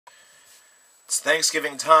It's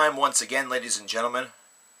Thanksgiving time once again, ladies and gentlemen.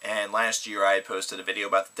 And last year I had posted a video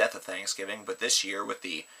about the death of Thanksgiving, but this year, with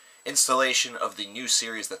the installation of the new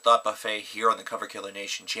series, The Thought Buffet, here on the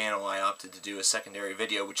coverkillernation channel, I opted to do a secondary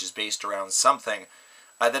video which is based around something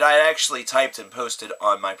that I actually typed and posted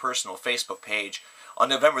on my personal Facebook page on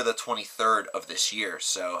November the 23rd of this year.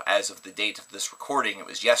 So, as of the date of this recording, it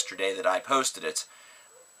was yesterday that I posted it.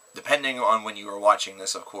 Depending on when you are watching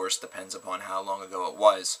this, of course, depends upon how long ago it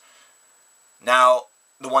was. Now,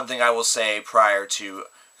 the one thing I will say prior to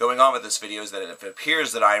going on with this video is that if it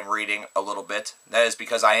appears that I am reading a little bit, that is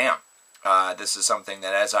because I am. This is something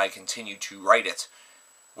that as I continue to write it,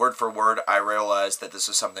 word for word, I realized that this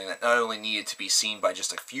is something that not only needed to be seen by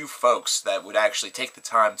just a few folks that would actually take the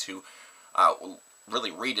time to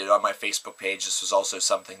really read it on my Facebook page, this was also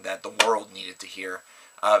something that the world needed to hear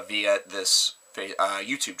via this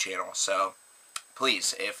YouTube channel. So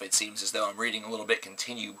please, if it seems as though I'm reading a little bit,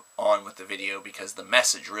 continue on with the video, because the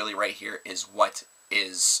message really right here is what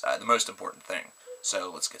is the most important thing.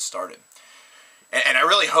 So let's get started. And I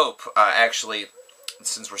really hope, actually,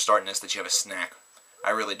 since we're starting this, that you have a snack.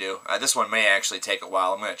 I really do. This one may actually take a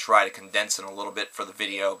while. I'm going to try to condense it a little bit for the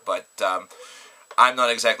video, but I'm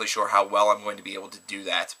not exactly sure how well I'm going to be able to do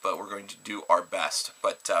that, but we're going to do our best.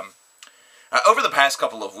 But over the past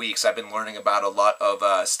couple of weeks, I've been learning about a lot of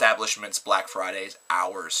establishments' Black Friday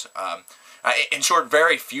hours. In short,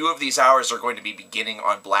 very few of these hours are going to be beginning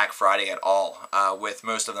on Black Friday at all, with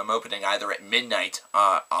most of them opening either at midnight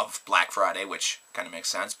of Black Friday, which kind of makes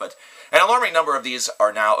sense, but an alarming number of these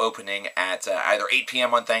are now opening at either 8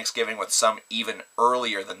 p.m. on Thanksgiving, with some even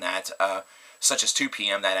earlier than that, such as 2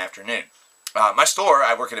 p.m. that afternoon. My store,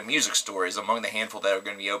 I work at a music store, is among the handful that are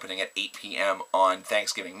going to be opening at 8 p.m. on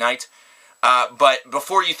Thanksgiving night. But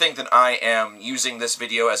before you think that I am using this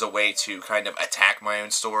video as a way to kind of attack my own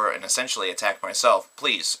store and essentially attack myself,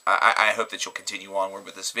 please, I hope that you'll continue onward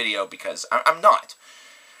with this video, because I'm not.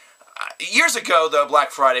 Years ago, though, Black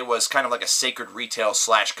Friday was kind of like a sacred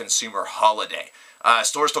retail/consumer holiday.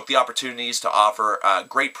 Stores took the opportunities to offer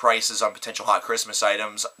great prices on potential hot Christmas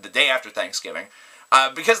items the day after Thanksgiving.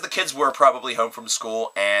 Because the kids were probably home from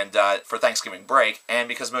school and for Thanksgiving break, and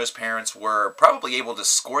because most parents were probably able to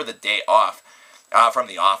score the day off from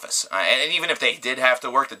the office. And even if they did have to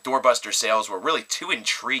work, the doorbuster sales were really too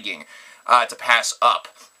intriguing to pass up.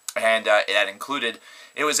 And that included,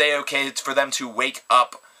 it was a-okay for them to wake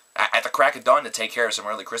up at the crack of dawn to take care of some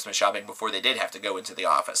early Christmas shopping before they did have to go into the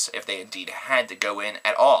office, if they indeed had to go in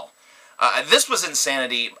at all. This was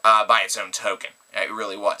insanity by its own token. It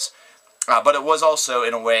really was. But it was also,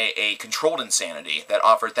 in a way, a controlled insanity that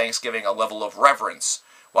offered Thanksgiving a level of reverence,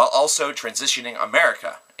 while also transitioning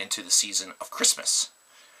America into the season of Christmas.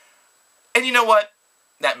 And you know what?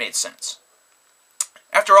 That made sense.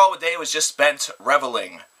 After all, the day was just spent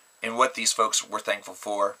reveling in what these folks were thankful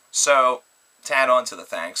for. So, to add on to the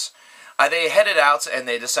thanks, they headed out and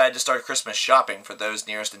they decided to start Christmas shopping for those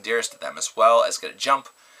nearest and dearest to them, as well as get a jump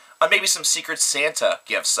on maybe some Secret Santa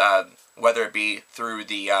gifts, whether it be through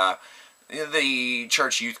the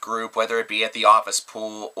church youth group, whether it be at the office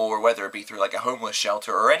pool, or whether it be through like a homeless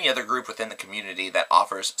shelter or any other group within the community that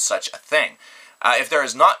offers such a thing. If there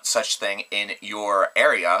is not such thing in your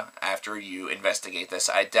area, after you investigate this,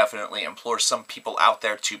 I definitely implore some people out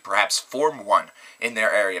there to perhaps form one in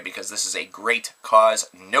their area, because this is a great cause.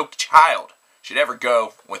 No child should ever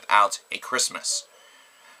go without a Christmas.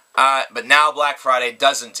 But now Black Friday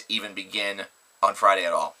doesn't even begin on Friday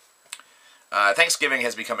at all. Thanksgiving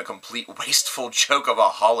has become a complete wasteful joke of a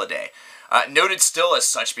holiday. Noted still as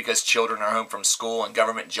such because children are home from school and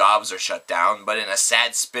government jobs are shut down, but in a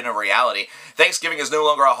sad spin of reality, Thanksgiving is no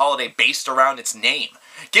longer a holiday based around its name.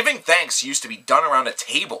 Giving thanks used to be done around a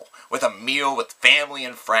table, with a meal with family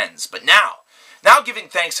and friends, but now giving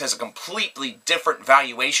thanks has a completely different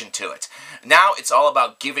valuation to it. Now it's all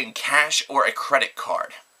about giving cash or a credit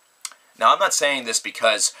card. Now, I'm not saying this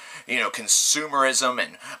because, consumerism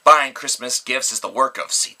and buying Christmas gifts is the work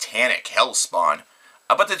of satanic hellspawn,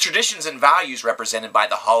 but the traditions and values represented by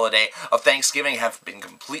the holiday of Thanksgiving have been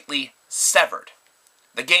completely severed.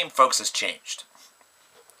 The game, folks, has changed.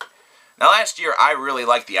 Now, last year, I really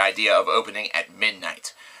liked the idea of opening at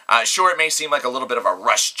midnight. Sure, it may seem like a little bit of a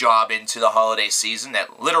rush job into the holiday season,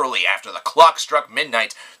 that literally after the clock struck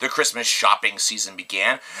midnight, the Christmas shopping season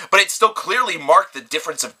began, but it still clearly marked the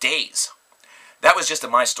difference of days. That was just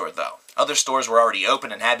at my store, though. Other stores were already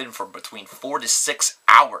open and had been for between 4 to 6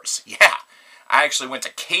 hours. Yeah, I actually went to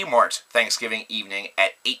Kmart Thanksgiving evening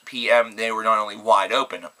at 8 p.m. They were not only wide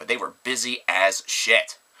open, but they were busy as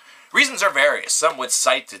shit. Reasons are various. Some would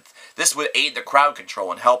cite This would aid the crowd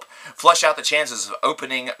control and help flush out the chances of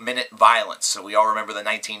opening minute violence. So we all remember the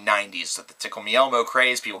 1990s, the Tickle Me Elmo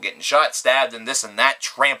craze, people getting shot, stabbed, and this and that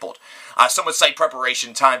trampled. Some would cite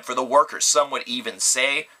preparation time for the workers. Some would even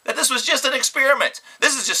say that this was just an experiment.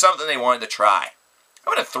 This is just something they wanted to try.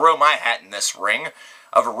 I'm going to throw my hat in this ring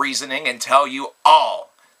of reasoning and tell you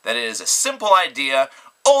all that it is a simple idea,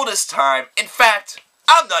 old as time. In fact,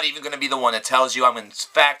 I'm not even going to be the one that tells you. I'm in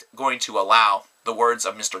fact going to allow the words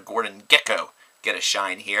of Mr. Gordon Gekko get a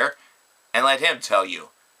shine here and let him tell you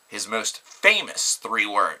his most famous 3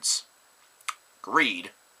 words. Greed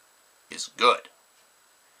is good.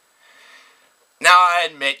 Now, I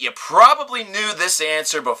admit, you probably knew this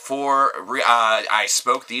answer before I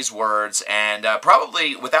spoke these words, and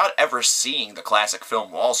probably without ever seeing the classic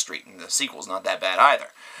film Wall Street, and the sequel's not that bad either.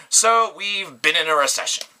 So, we've been in a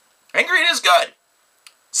recession, and greed is good.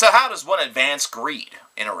 So how does one advance greed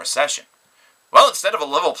in a recession? Well, instead of a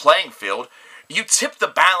level playing field, you tip the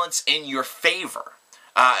balance in your favor.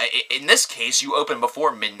 In this case, you open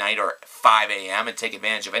before midnight or 5 a.m. and take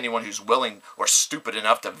advantage of anyone who's willing or stupid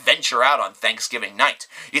enough to venture out on Thanksgiving night.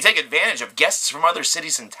 You take advantage of guests from other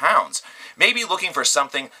cities and towns, maybe looking for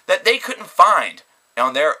something that they couldn't find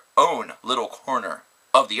on their own little corner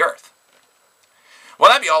of the earth. Well,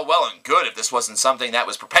 that'd be all well and good if this wasn't something that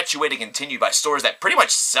was perpetuated and continued by stores that pretty much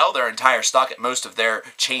sell their entire stock at most of their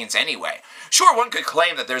chains anyway. Sure, one could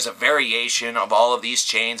claim that there's a variation of all of these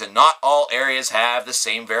chains and not all areas have the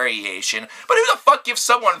same variation, but who the fuck gives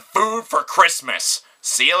someone food for Christmas?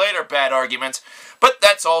 See you later, bad argument. But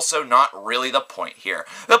that's also not really the point here.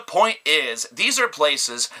 The point is, these are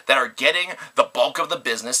places that are getting the bulk of the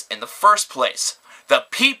business in the first place. The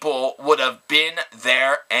people would have been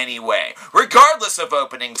there anyway. Regardless of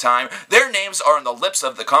opening time, their names are on the lips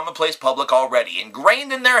of the commonplace public already,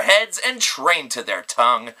 ingrained in their heads and trained to their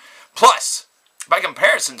tongue. Plus, by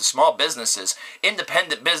comparison to small businesses,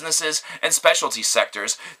 independent businesses, and specialty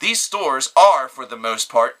sectors, these stores are, for the most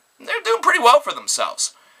part, they're doing pretty well for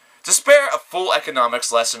themselves. To spare a full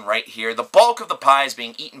economics lesson right here, the bulk of the pie is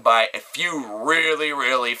being eaten by a few really,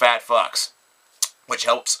 really fat fucks, which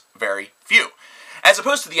helps very few, as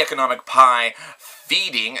opposed to the economic pie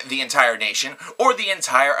feeding the entire nation or the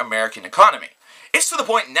entire American economy. It's to the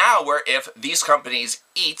point now where if these companies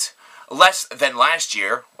eat less than last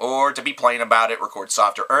year, or to be plain about it, record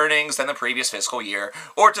softer earnings than the previous fiscal year,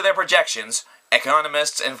 or to their projections,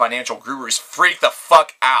 economists and financial gurus freak the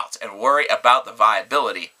fuck out and worry about the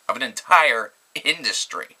viability of an entire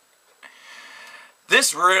industry.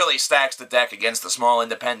 This really stacks the deck against the small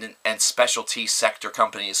independent and specialty sector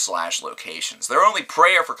companies / locations. Their only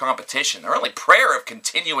prayer for competition, their only prayer of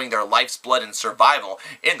continuing their life's blood and survival,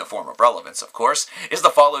 in the form of relevance, of course, is to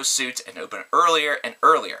follow suit and open earlier and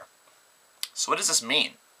earlier. So what does this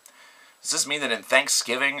mean? Does this mean that in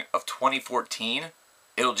Thanksgiving of 2014,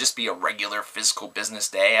 it'll just be a regular physical business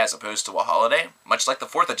day as opposed to a holiday? Much like the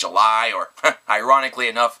 4th of July or, ironically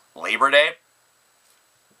enough, Labor Day?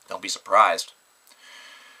 Don't be surprised.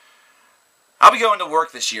 I'll be going to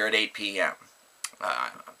work this year at 8 p.m.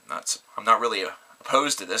 I'm not really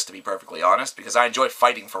opposed to this, to be perfectly honest, because I enjoy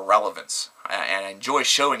fighting for relevance. And I enjoy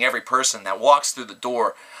showing every person that walks through the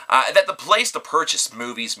door that the place to purchase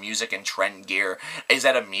movies, music, and trend gear is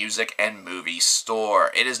at a music and movie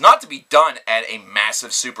store. It is not to be done at a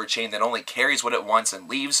massive super chain that only carries what it wants and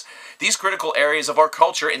leaves these critical areas of our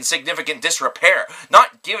culture in significant disrepair,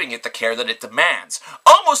 not giving it the care that it demands,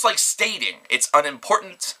 almost like stating its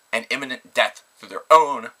unimportant and imminent death through their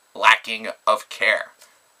own lacking of care.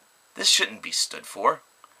 This shouldn't be stood for.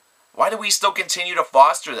 Why do we still continue to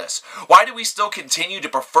foster this? Why do we still continue to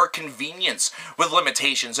prefer convenience with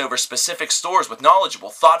limitations over specific stores with knowledgeable,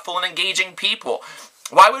 thoughtful, and engaging people?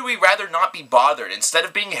 Why would we rather not be bothered instead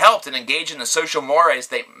of being helped and engaged in the social mores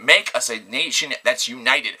that make us a nation that's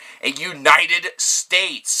united, a United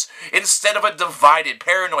States, instead of a divided,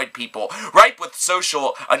 paranoid people, ripe with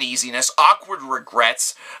social uneasiness, awkward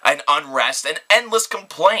regrets, and unrest, and endless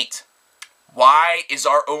complaint? Why is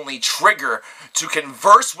our only trigger to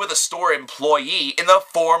converse with a store employee in the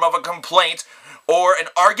form of a complaint or an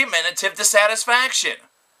argumentative dissatisfaction?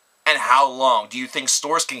 And how long do you think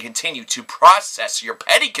stores can continue to process your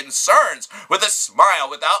petty concerns with a smile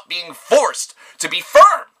without being forced to be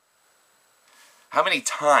firm? How many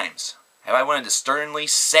times have I wanted to sternly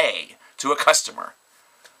say to a customer,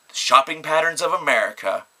 the shopping patterns of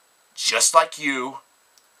America, just like you,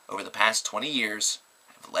 over the past 20 years,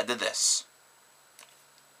 have led to this.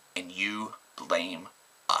 And you blame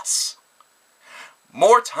us.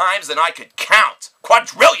 More times than I could count.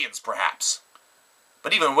 Quadrillions, perhaps.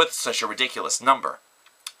 But even with such a ridiculous number,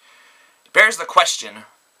 it bears the question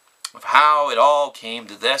of how it all came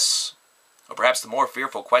to this, or perhaps the more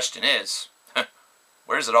fearful question is,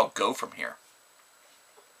 where does it all go from here?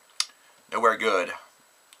 Nowhere good,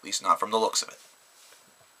 at least not from the looks of it.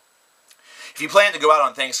 If you plan to go out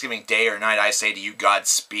on Thanksgiving Day or night, I say to you,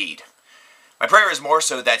 Godspeed. My prayer is more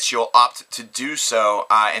so that you'll opt to do so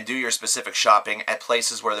and do your specific shopping at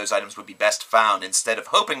places where those items would be best found, instead of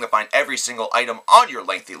hoping to find every single item on your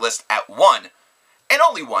lengthy list at one, and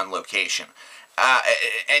only one location.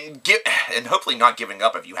 And hopefully not giving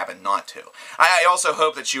up if you happen not to. I also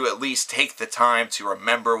hope that you at least take the time to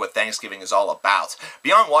remember what Thanksgiving is all about,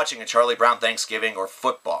 beyond watching a Charlie Brown Thanksgiving or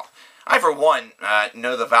football. I, for one,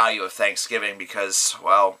 know the value of Thanksgiving because,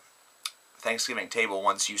 well, Thanksgiving table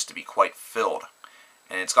once used to be quite filled,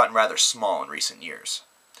 and it's gotten rather small in recent years.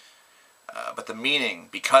 But the meaning,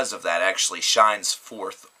 because of that, actually shines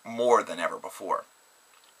forth more than ever before.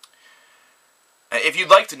 If you'd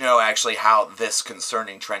like to know actually how this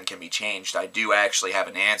concerning trend can be changed, I do actually have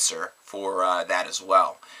an answer for that as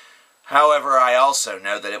well. However, I also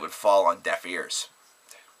know that it would fall on deaf ears.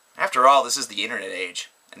 After all, this is the internet age.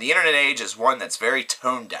 And the internet age is one that's very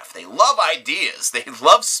tone deaf. They love ideas. They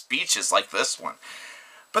love speeches like this one.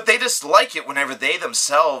 But they dislike it whenever they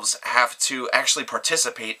themselves have to actually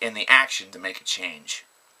participate in the action to make a change.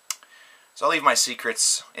 So I'll leave my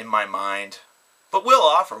secrets in my mind, but will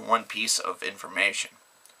offer one piece of information.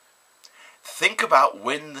 Think about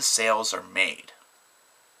when the sales are made.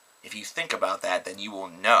 If you think about that, then you will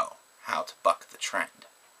know how to buck the trend.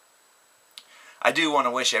 I do want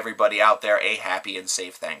to wish everybody out there a happy and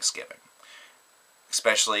safe Thanksgiving.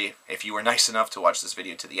 Especially if you were nice enough to watch this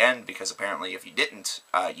video to the end, because apparently if you didn't,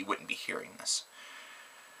 you wouldn't be hearing this.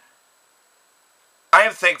 I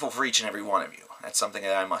am thankful for each and every one of you. That's something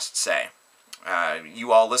that I must say.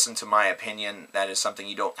 You all listen to my opinion. That is something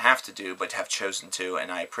you don't have to do, but have chosen to,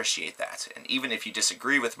 and I appreciate that. And even if you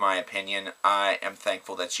disagree with my opinion, I am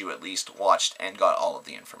thankful that you at least watched and got all of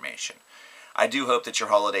the information. I do hope that your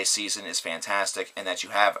holiday season is fantastic and that you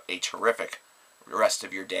have a terrific rest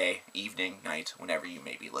of your day, evening, night, whenever you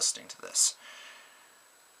may be listening to this.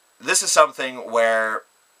 This is something where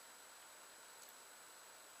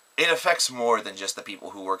it affects more than just the people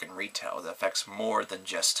who work in retail. It affects more than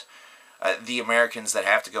just the Americans that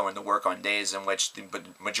have to go into work on days in which the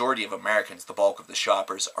majority of Americans, the bulk of the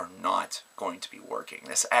shoppers, are not going to be working.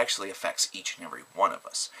 This actually affects each and every one of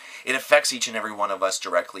us. It affects each and every one of us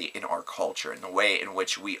directly in our culture, in the way in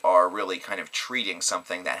which we are really kind of treating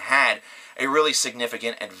something that had a really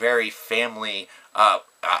significant and very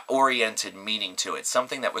family-oriented meaning to it.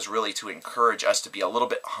 Something that was really to encourage us to be a little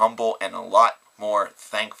bit humble and a lot more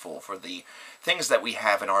thankful for the things that we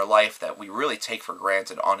have in our life that we really take for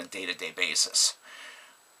granted on a day-to-day basis.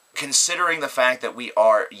 Considering the fact that we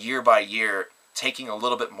are, year by year, taking a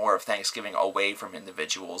little bit more of Thanksgiving away from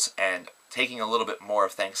individuals and taking a little bit more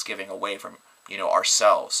of Thanksgiving away from,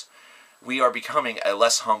 ourselves, we are becoming a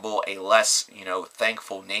less humble, a less,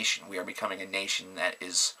 thankful nation. We are becoming a nation that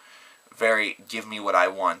is very, give me what I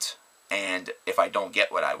want, and if I don't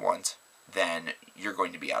get what I want, then you're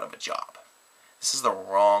going to be out of a job. This is the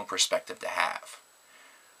wrong perspective to have.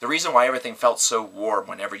 The reason why everything felt so warm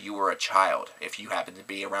whenever you were a child, if you happen to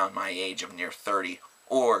be around my age of near 30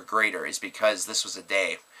 or greater, is because this was a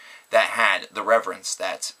day that had the reverence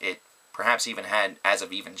that it perhaps even had as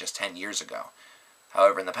of even just 10 years ago.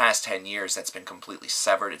 However, in the past 10 years, that's been completely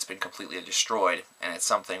severed, it's been completely destroyed, and it's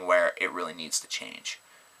something where it really needs to change.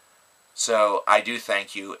 So, I do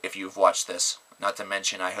thank you if you've watched this. Not to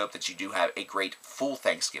mention, I hope that you do have a great full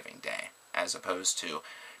Thanksgiving Day, as opposed to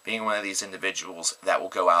being one of these individuals that will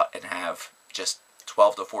go out and have just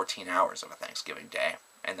 12 to 14 hours of a Thanksgiving Day,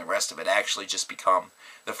 and the rest of it actually just become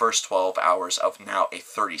the first 12 hours of now a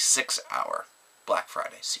 36-hour Black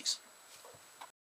Friday season.